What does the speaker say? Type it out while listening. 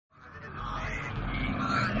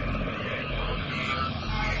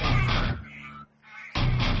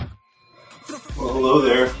Hello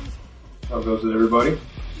there. How goes it, everybody?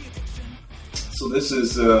 So this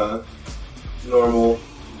is a normal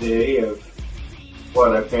day of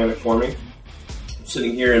wideeyepanic for me. I'm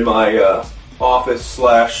sitting here in my office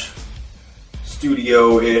slash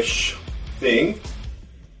studio-ish thing.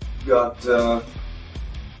 Got a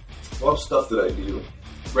lot of stuff that I do.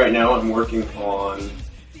 Right now I'm working on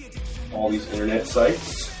all these internet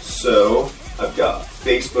sites. So I've got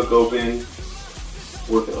Facebook open,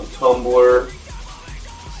 working on Tumblr.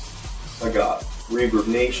 I got Reverb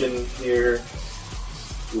Nation here,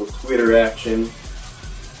 a little Twitter action,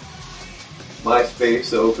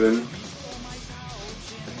 MySpace open,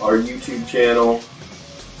 our YouTube channel.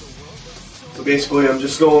 So basically I'm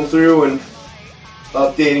just going through and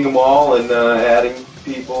updating them all and adding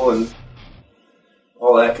people and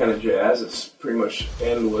all that kind of jazz. It's pretty much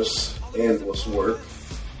endless work.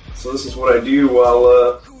 So this is what I do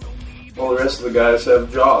while the rest of the guys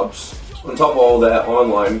have jobs. On top of all that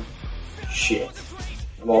online shit,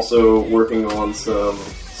 I'm also working on some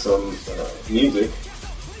music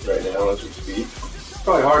right now as we speak. It's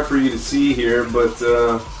probably hard for you to see here, but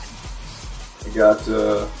I got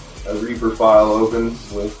a Reaper file open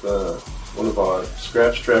with one of our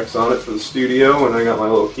scratch tracks on it for the studio, and I got my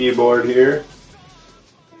little keyboard here.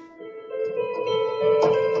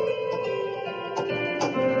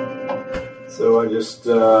 So I just,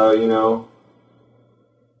 I'm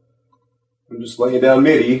just laying down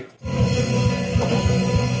MIDI.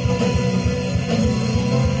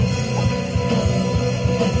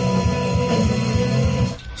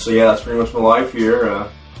 So yeah, that's pretty much my life here.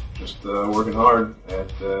 Just working hard at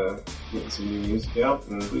getting some new music out.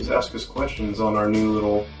 And please ask us questions on our new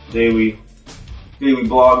little daily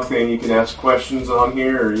blog thing. You can ask questions on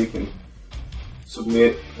here, or you can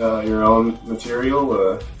submit your own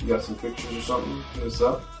material. You got some pictures or something? Hit us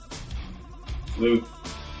up. Luke,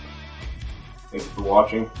 thank you for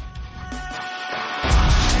watching.